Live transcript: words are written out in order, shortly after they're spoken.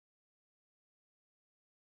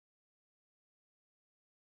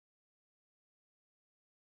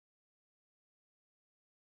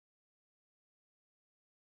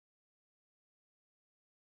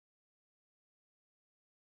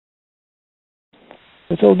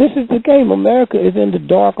So this is the game. America is in the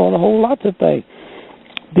dark on a whole lot of things.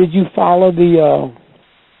 Did you follow the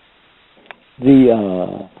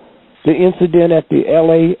incident at the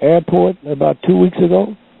L.A. airport about 2 weeks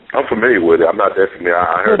ago? I'm familiar with it. I'm not that familiar.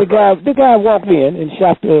 I heard the guy walked in and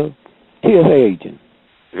shot the TSA agent.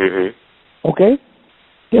 Mm-hmm. Okay?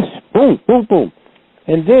 Just boom, boom, boom.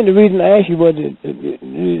 And then the reason I asked you was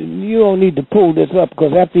you don't need to pull this up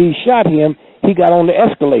because after he shot him, he got on the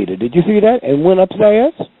escalator. Did you see that? And went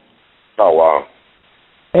upstairs. Oh, wow.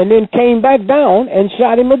 And then came back down and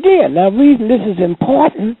shot him again. Now, the reason this is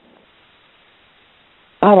important,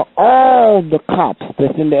 out of all the cops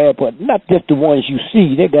that's in the airport, not just the ones you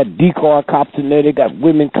see, they got decoy cops in there, they got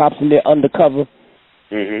women cops in there undercover,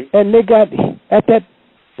 and they got, at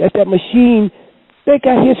that machine, they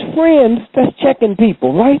got his friends that's checking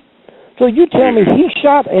people, right? So you tell me he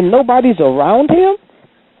shot and nobody's around him?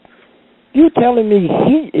 You telling me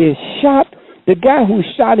he is shot? The guy who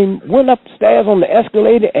shot him went upstairs on the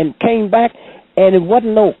escalator and came back, and there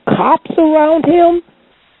wasn't no cops around him?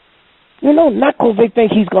 You know, not because they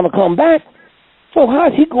think he's going to come back. So how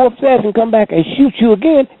does he go upstairs and come back and shoot you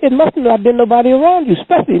again? It must not have been nobody around you,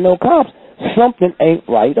 especially no cops. Something ain't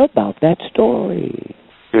right about that story.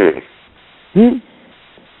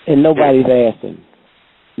 And nobody's asking.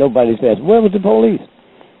 Nobody's asking. Where was the police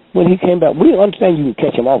when he came back? We understand you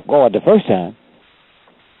can catch him off guard the first time.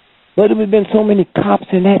 But there have been so many cops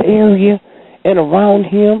in that area and around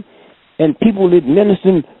him and people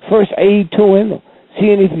administering first aid to him,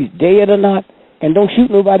 seeing if he's dead or not, and don't shoot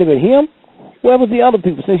nobody but him. Where was the other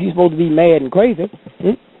people since he's supposed to be mad and crazy?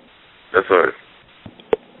 That's right.